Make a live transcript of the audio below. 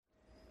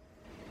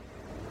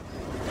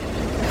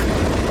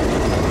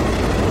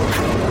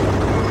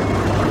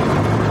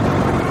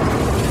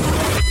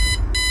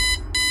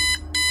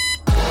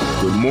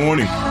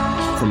morning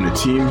from the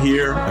team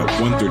here at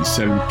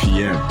 1:37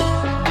 p.m.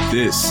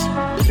 This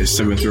is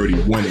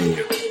 7:31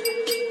 a.m.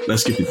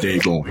 Let's get the day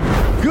going.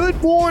 Good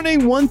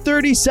morning,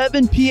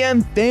 1:37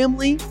 p.m.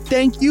 family.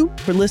 Thank you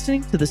for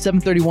listening to the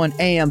 7:31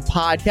 a.m.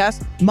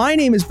 podcast. My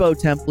name is Bo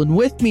Temple, and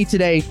with me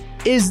today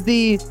is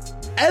the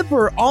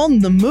ever on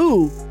the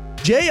move,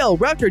 JL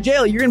Rucker.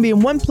 JL, you're going to be in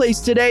one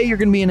place today. You're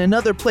going to be in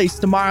another place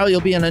tomorrow.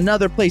 You'll be in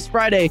another place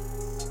Friday.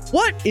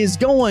 What is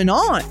going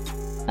on?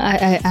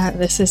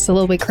 This is a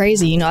little bit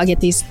crazy. You know, I get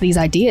these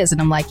ideas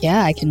and I'm like,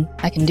 yeah, I can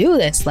do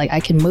this. Like, I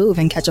can move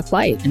and catch a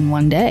flight in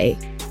one day.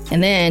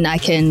 And then I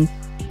can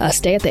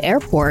stay at the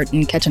airport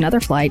and catch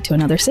another flight to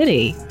another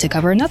city to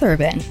cover another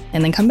event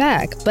and then come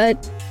back. But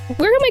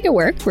we're going to make it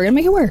work. We're going to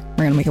make it work.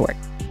 We're going to make it work.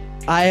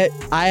 I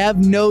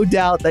have no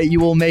doubt that you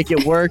will make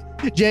it work.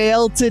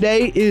 JL,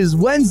 today is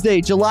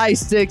Wednesday, July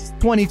 6th,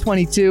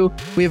 2022.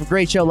 We have a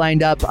great show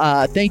lined up.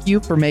 Thank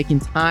you for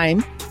making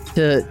time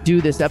to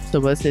do this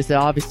episode with us. It's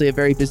obviously a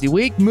very busy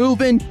week.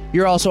 Moving,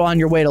 you're also on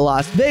your way to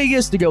Las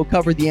Vegas to go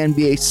cover the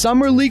NBA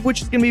Summer League,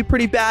 which is going to be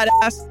pretty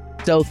badass.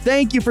 So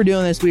thank you for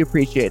doing this. We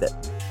appreciate it.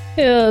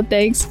 Oh,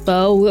 thanks,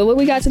 Bo. What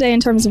we got today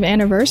in terms of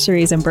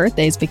anniversaries and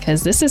birthdays,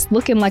 because this is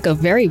looking like a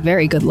very,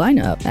 very good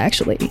lineup,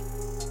 actually.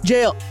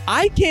 JL,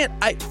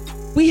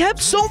 we have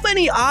so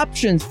many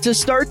options to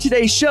start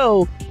today's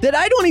show that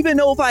I don't even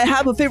know if I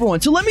have a favorite one.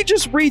 So let me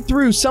just read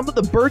through some of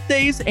the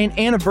birthdays and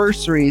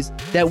anniversaries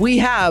that we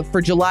have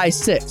for July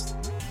 6th.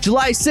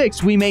 July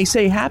 6th, we may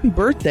say happy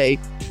birthday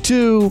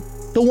to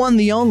the one,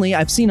 the only,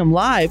 I've seen him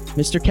live,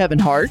 Mr. Kevin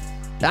Hart.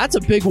 That's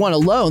a big one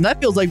alone.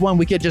 That feels like one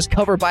we could just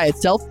cover by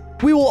itself.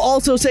 We will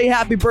also say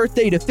happy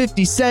birthday to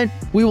 50 Cent.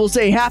 We will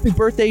say happy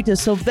birthday to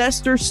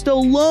Sylvester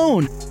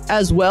Stallone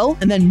as well.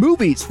 And then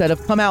movies that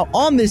have come out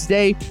on this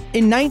day.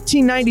 In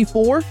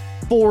 1994,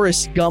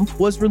 Forrest Gump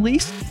was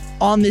released.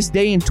 On this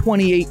day in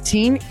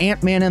 2018,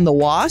 Ant-Man and the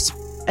Wasp.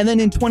 And then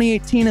in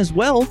 2018 as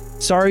well,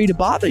 Sorry to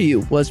Bother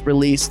You was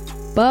released.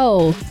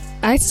 Bo,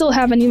 I still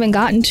haven't even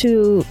gotten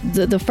to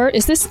the first.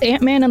 Is this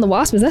Ant-Man and the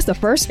Wasp? Is that the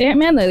first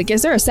Ant-Man?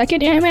 Is there a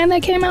second Ant-Man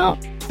that came out?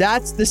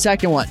 That's the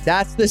second one.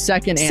 That's the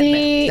second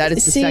Ant-Man. That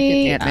is the second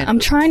Ant-Man. I'm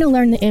trying to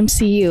learn the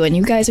MCU, and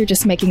you guys are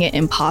just making it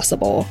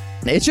impossible.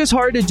 It's just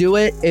hard to do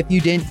it if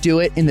you didn't do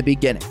it in the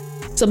beginning.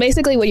 So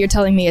basically what you're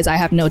telling me is I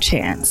have no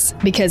chance,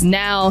 because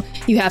now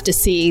you have to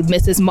see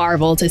Mrs.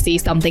 Marvel to see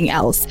something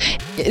else.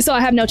 So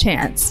I have no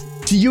chance.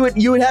 So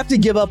you would have to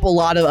give up a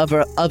lot of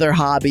other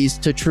hobbies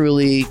to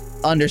truly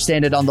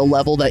understand it on the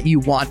level that you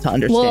want to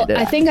understand it.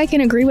 I think I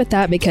can agree with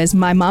that, because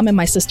my mom and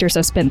my sisters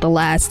have spent the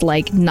last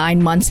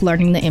 9 months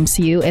learning the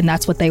MCU, and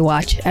that's what they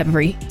watch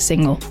every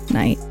single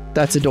night.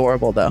 That's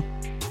adorable, though.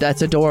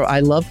 That's adorable. I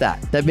love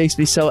that. That makes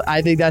me so...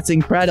 I think that's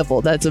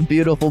incredible. That's a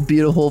beautiful,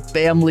 beautiful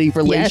family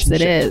relationship.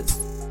 Yes, it is.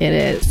 It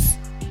is.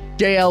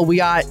 JL, we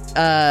got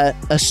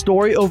a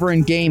story over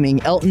in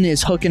gaming. Elton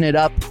is hooking it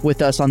up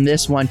with us on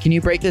this one. Can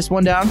you break this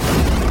one down?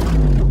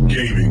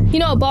 Gaming. You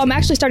know, Bo, I'm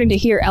actually starting to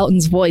hear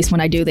Elton's voice when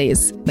I do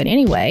these. But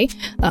anyway,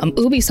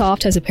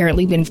 Ubisoft has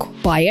apparently been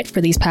quiet for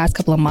these past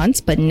couple of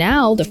months, but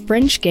now the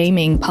French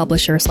gaming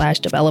publisher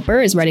 / developer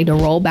is ready to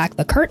roll back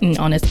the curtain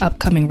on its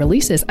upcoming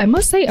releases. I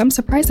must say, I'm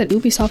surprised that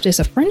Ubisoft is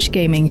a French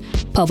gaming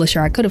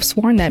publisher. I could have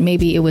sworn that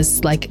maybe it was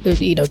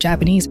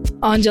Japanese.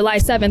 On July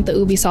 7th, the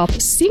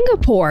Ubisoft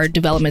Singapore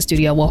development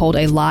studio will hold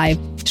a live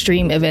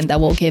stream event that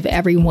will give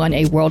everyone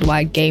a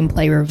worldwide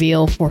gameplay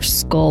reveal for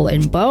Skull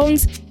and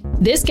Bones.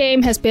 This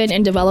game has been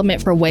in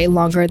development for way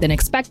longer than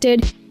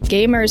expected.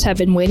 Gamers have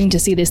been waiting to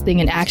see this thing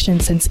in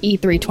action since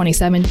E3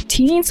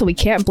 2017, so we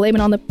can't blame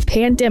it on the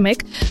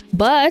pandemic.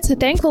 But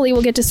thankfully,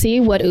 we'll get to see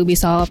what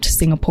Ubisoft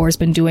Singapore has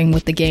been doing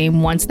with the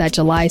game once that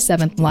July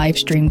 7th live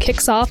stream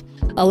kicks off,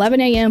 11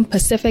 a.m.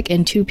 Pacific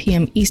and 2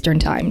 p.m. Eastern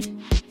Time.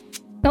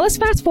 Now let's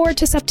fast forward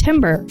to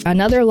September.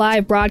 Another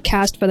live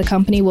broadcast for the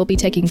company will be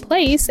taking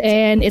place,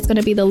 and it's going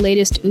to be the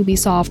latest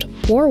Ubisoft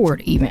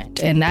Forward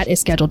event, and that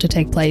is scheduled to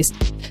take place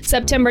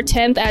September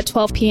 10th at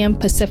 12 p.m.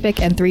 Pacific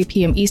and 3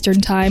 p.m.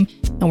 Eastern Time.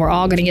 And we're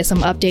all going to get some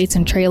updates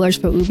and trailers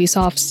for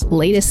Ubisoft's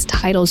latest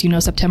titles. You know,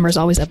 September is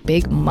always a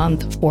big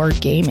month for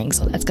gaming,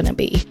 so that's going to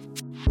be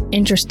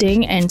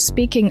interesting. And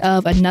speaking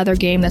of another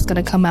game that's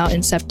going to come out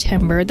in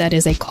September that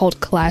is a cult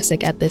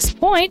classic at this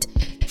point,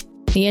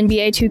 the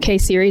NBA 2K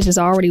series is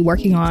already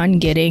working on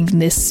getting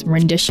this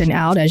rendition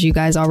out, as you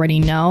guys already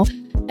know.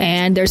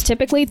 And there's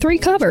typically 3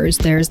 covers.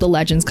 There's the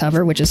Legends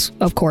cover, which is,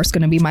 of course,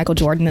 going to be Michael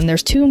Jordan. And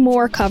there's 2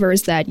 more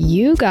covers that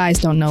you guys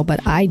don't know,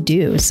 but I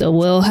do. So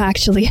we'll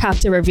actually have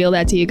to reveal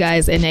that to you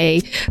guys in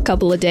a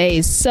couple of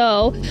days.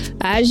 So,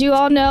 as you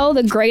all know,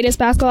 the greatest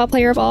basketball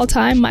player of all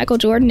time, Michael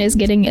Jordan, is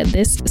getting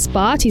this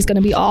spot. He's going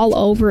to be all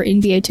over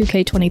NBA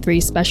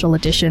 2K23 special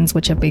editions,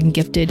 which have been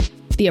gifted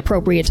the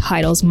appropriate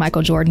titles,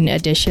 Michael Jordan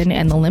Edition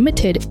and the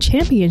Limited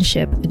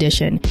Championship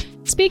Edition.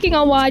 Speaking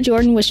on why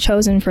Jordan was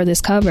chosen for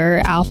this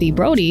cover, Alfie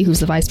Brody,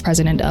 who's the Vice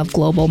President of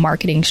Global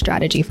Marketing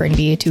Strategy for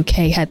NBA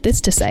 2K, had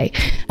this to say.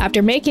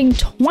 After making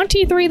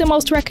 23 the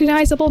most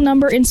recognizable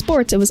number in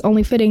sports, it was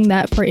only fitting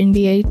that for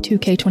NBA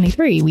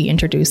 2K23, we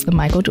introduced the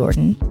Michael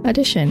Jordan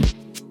Edition.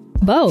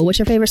 Bo, what's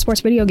your favorite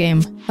sports video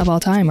game of all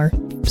time or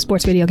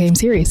sports video game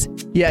series?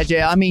 Yeah,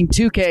 Jay, I mean,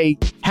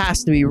 2K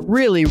has to be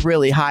really,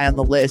 really high on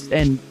the list.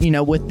 And,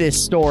 with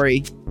this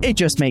story, it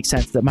just makes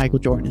sense that Michael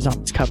Jordan is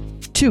on this cover.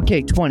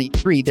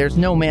 2K23, there's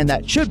no man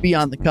that should be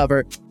on the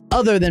cover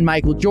other than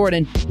Michael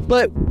Jordan.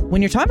 But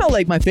when you're talking about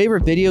like my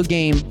favorite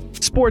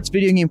sports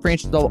video game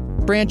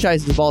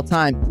franchises of all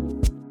time,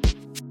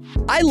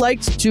 I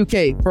liked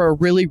 2K for a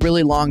really,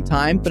 really long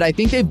time, but I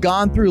think they've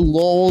gone through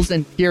lulls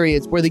and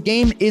periods where the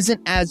game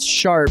isn't as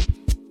sharp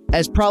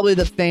as probably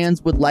the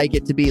fans would like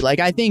it to be. Like,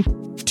 I think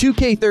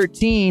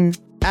 2K13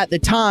 at the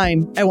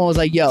time, everyone was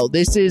like, yo,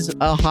 this is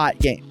a hot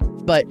game.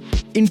 But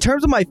in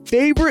terms of my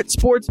favorite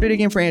sports video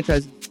game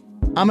franchises,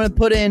 I'm going to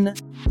put in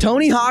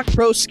Tony Hawk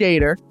Pro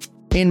Skater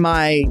in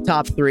my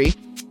top 3.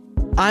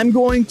 I'm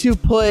going to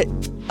put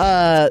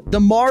the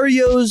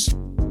Mario's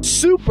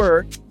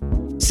Super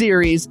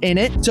series in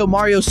it. So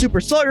Mario Super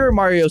Slugger,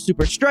 Mario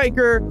Super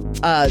Striker,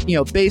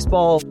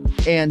 baseball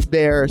and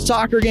their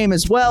soccer game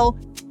as well.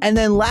 And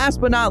then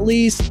last but not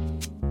least,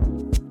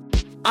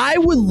 I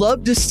would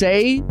love to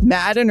say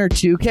Madden or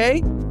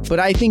 2K, but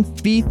I think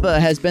FIFA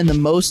has been the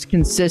most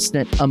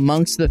consistent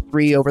amongst the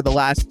three over the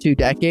last 2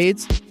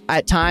 decades.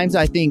 At times,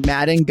 I think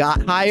Madden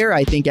got higher.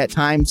 I think at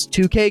times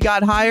 2K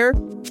got higher.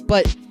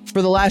 But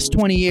for the last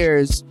 20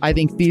 years, I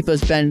think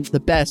FIFA's been the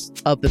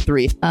best of the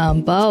three.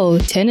 Bo,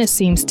 tennis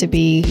seems to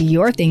be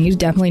your thing. You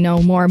definitely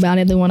know more about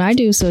it than what I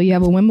do. So you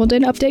have a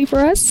Wimbledon update for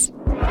us?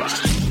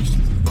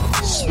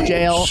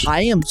 JL,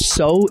 I am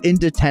so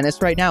into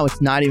tennis right now. It's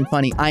not even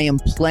funny. I am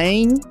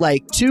playing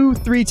like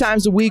 2-3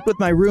 times a week with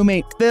my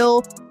roommate,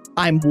 Phil.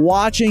 I'm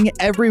watching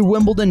every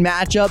Wimbledon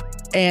matchup.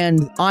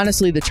 And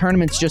honestly, the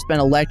tournament's just been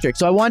electric.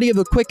 So I wanted to give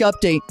a quick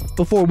update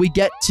before we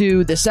get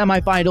to the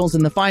semifinals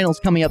and the finals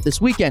coming up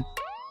this weekend.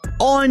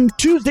 On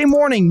Tuesday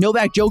morning,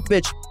 Novak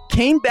Djokovic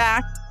came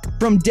back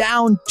from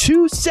down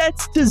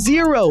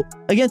 2-0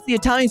 against the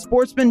Italian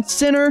Sportsman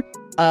Sinner.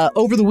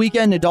 Over the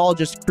weekend, Nadal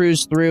just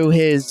cruised through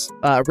his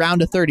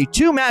round of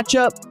 32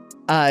 matchup.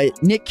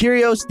 Nick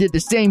Kyrgios did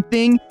the same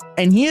thing,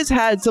 and he has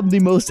had some of the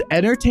most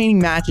entertaining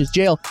matches.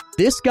 JL,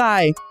 this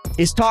guy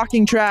is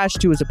talking trash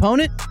to his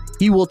opponent.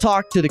 He will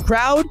talk to the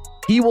crowd.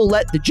 He will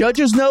let the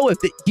judges know if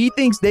he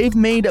thinks they've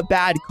made a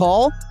bad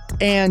call.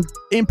 And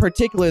in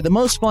particular, the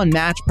most fun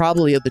match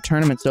probably of the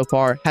tournament so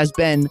far has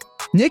been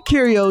Nick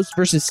Kyrgios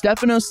versus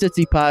Stefanos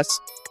Tsitsipas,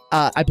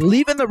 I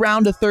believe in the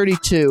round of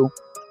 32.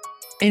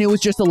 And it was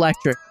just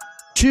electric.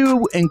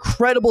 2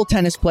 incredible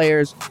tennis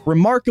players,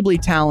 remarkably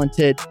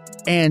talented,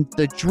 and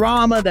the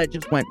drama that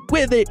just went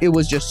with it. It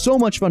was just so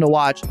much fun to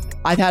watch.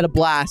 I've had a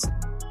blast.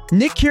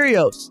 Nick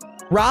Kyrgios,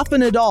 Rafa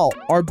Nadal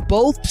are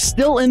both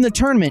still in the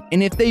tournament,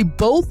 and if they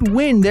both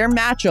win their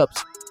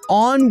matchups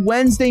on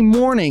Wednesday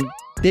morning,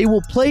 they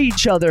will play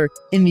each other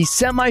in the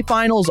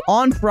semifinals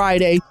on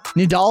Friday.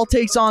 Nadal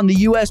takes on the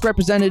U.S.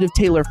 representative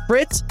Taylor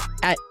Fritz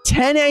at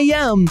 10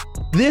 a.m.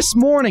 this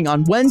morning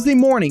on Wednesday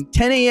morning,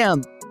 10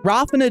 a.m.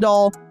 Rafa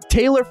Nadal,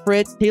 Taylor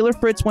Fritz. Taylor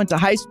Fritz went to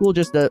high school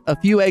just a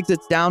few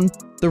exits down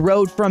the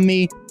road from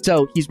me.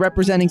 So he's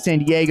representing San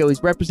Diego.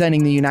 He's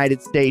representing the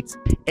United States.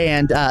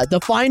 And the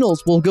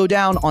finals will go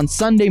down on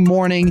Sunday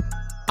morning.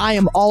 I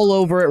am all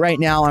over it right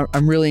now.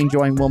 I'm really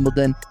enjoying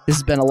Wimbledon. This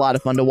has been a lot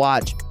of fun to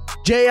watch.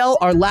 JL,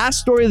 our last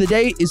story of the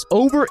day is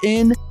over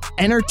in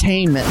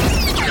entertainment.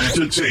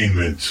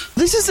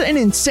 This is an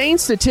insane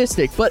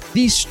statistic, but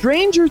the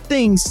Stranger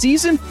Things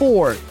Season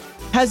 4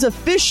 has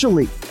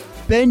officially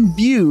been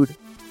viewed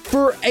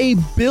for 1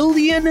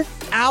 billion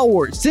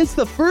hours. Since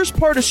the first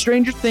part of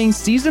Stranger Things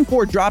Season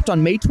 4 dropped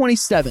on May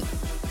 27th,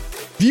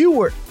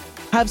 viewers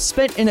have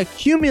spent an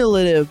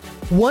accumulative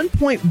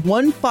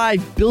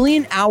 1.15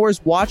 billion hours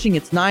watching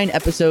its 9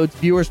 episodes.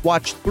 Viewers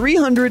watched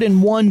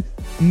 301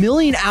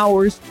 million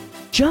hours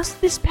just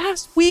this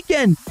past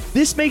weekend.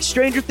 This makes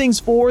Stranger Things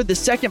 4 the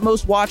second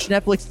most watched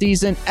Netflix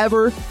season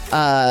ever,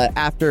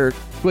 after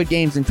Squid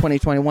Games in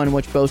 2021,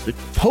 which boasted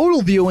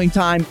total viewing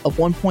time of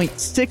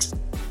 1.6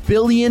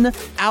 billion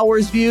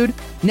hours viewed.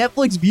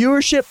 Netflix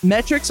viewership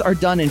metrics are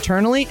done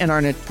internally and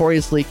are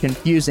notoriously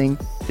confusing.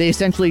 They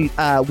essentially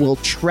will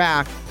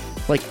track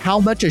like how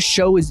much a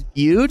show is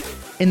viewed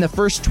in the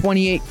first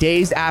 28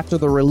 days after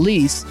the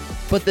release,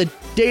 but the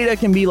data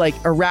can be like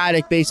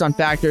erratic based on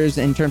factors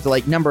in terms of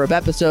like number of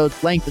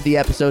episodes, length of the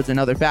episodes, and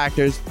other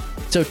factors.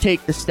 So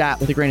take the stat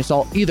with a grain of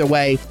salt. Either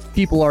way,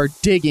 people are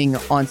digging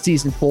on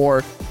season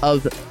 4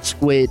 of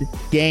Squid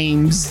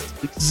Games.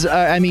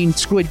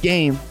 Squid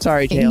Game.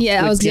 Sorry, Taylor.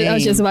 Yeah, I was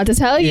just about to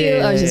tell you.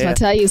 Yeah. I was just about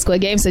to tell you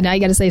Squid Game. So now you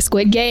got to say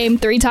Squid Game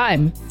 3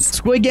 times.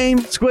 Squid Game,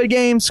 Squid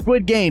Game,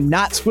 Squid Game.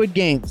 Not Squid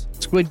Games.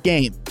 Squid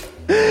Game.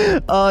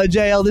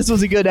 JL, this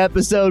was a good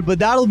episode, but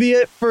that'll be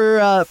it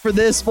for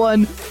this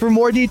one. For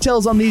more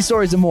details on these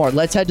stories and more,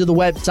 let's head to the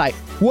website,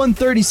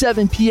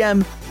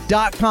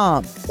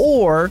 137pm.com,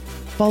 or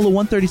follow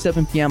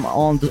 137pm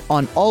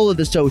on all of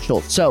the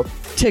socials. So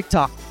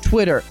TikTok,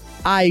 Twitter,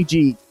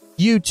 IG,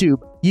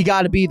 YouTube, you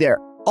got to be there.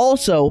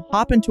 Also,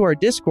 hop into our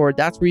Discord.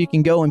 That's where you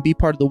can go and be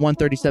part of the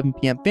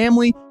 137pm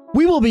family.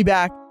 We will be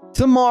back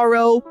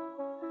tomorrow.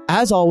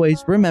 As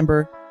always,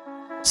 remember,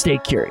 stay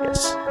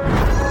curious.